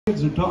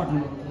kids are talking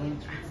about.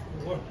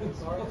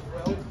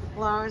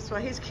 Lawrence,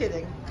 well, he's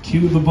kidding.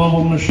 Cue the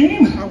bubble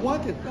machine. I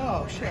wanted,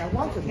 oh shit, I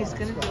wanted He's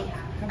going to do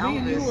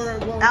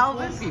Elvis.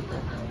 Elvis. People.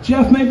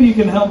 Jeff, maybe you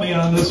can help me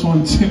on this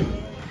one too. He's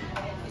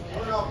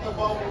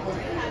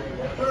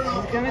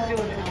going to do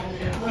it.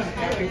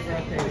 Happy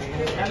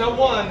birthday. And a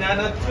 1,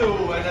 and a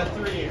 2, and a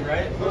 3,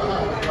 right?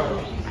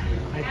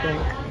 I think.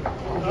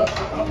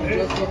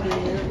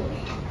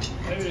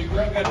 Maybe you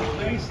got the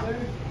face there?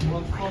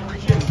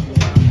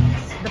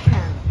 The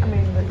pen. I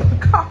mean, the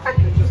card.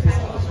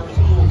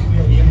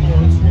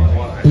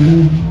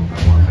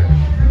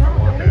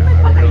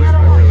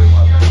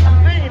 I'm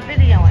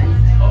videoing.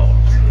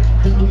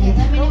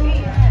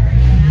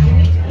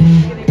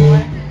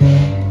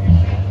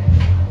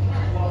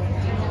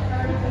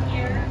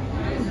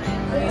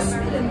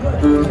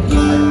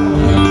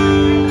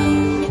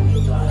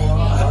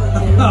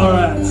 All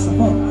right. So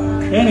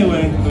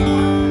anyway.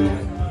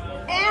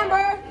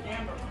 Amber.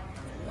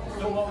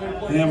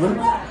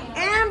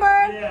 Amber.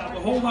 Yeah,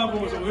 but hold on,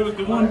 boys. We're gonna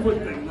do one quick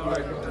thing. All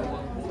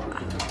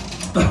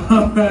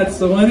right.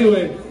 So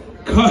anyway,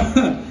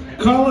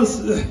 Carla,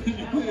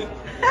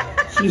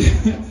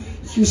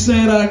 she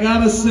said I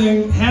gotta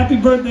sing "Happy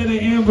Birthday to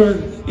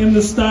Amber" in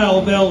the style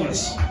of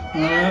Elvis.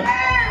 All right.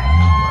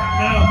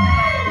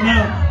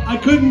 Now I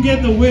couldn't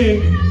get the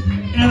wig,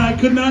 and I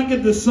could not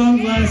get the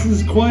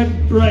sunglasses quite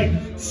right.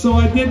 So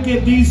I did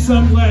get these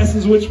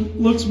sunglasses, which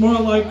looks more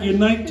like your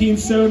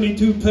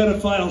 1972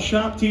 pedophile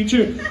shop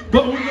teacher.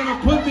 But we're gonna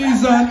put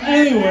these on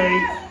anyway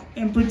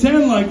and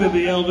pretend like they're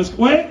the Elvis.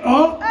 Wait,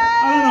 oh,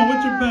 I don't know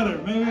which are better.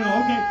 Maybe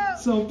okay.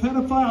 So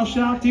pedophile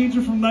shop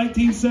teacher from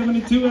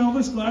 1972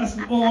 Elvis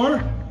glasses, or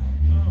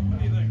what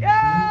do you think?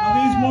 Are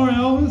these more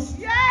Elvis?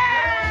 Yeah!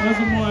 Those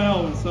are more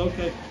Elvis.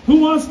 Okay. Who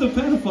wants the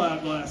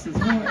pedophile glasses?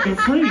 They're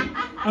free.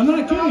 I'm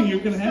not kidding. You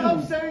can have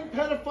them. Stop saying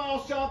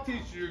pedophile shop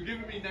teacher. You're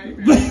giving me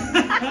nightmares.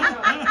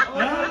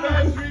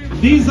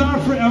 These are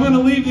free. I'm going to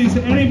leave these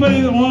to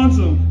anybody that wants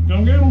them.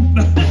 Come get them.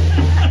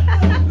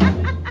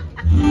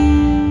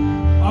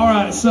 All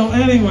right. So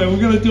anyway, we're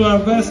going to do our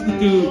best to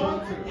do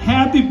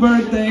 "Happy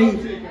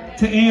Birthday"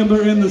 to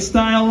Amber in the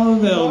style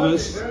of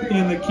Elvis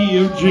in the key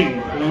of G.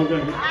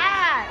 Okay.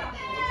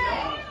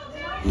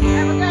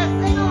 Never gonna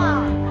sing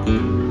along.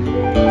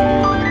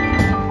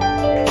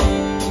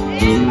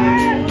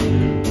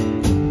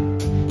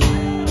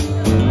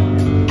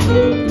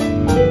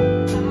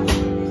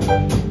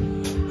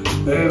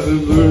 Happy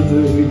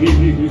birthday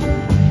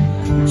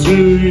to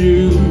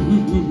you.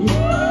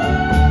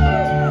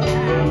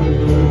 Happy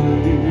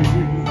birthday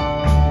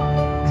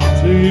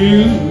to you.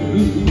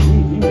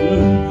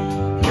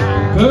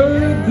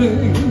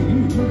 Birthday,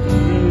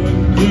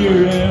 dear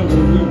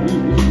Amber.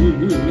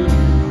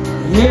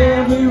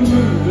 Happy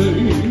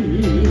birthday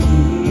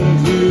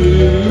to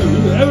you.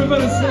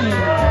 Everybody sing.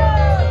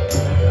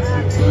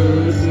 Happy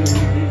birthday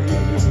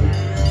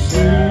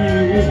to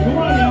you. Come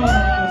on, y'all.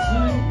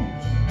 Sing.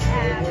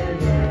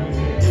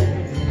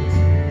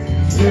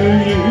 To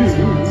you.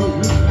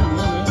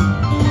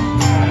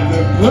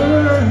 Happy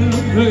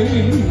birthday,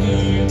 dear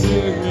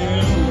Amber.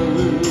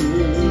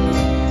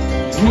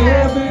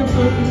 Happy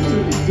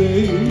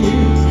birthday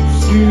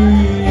to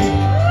you.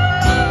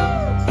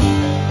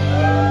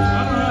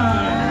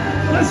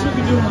 That's what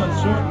we can do on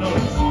short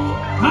notice.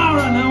 All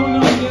right, now we're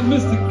going to get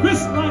Mr.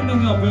 Chris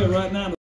Lightning up here right now.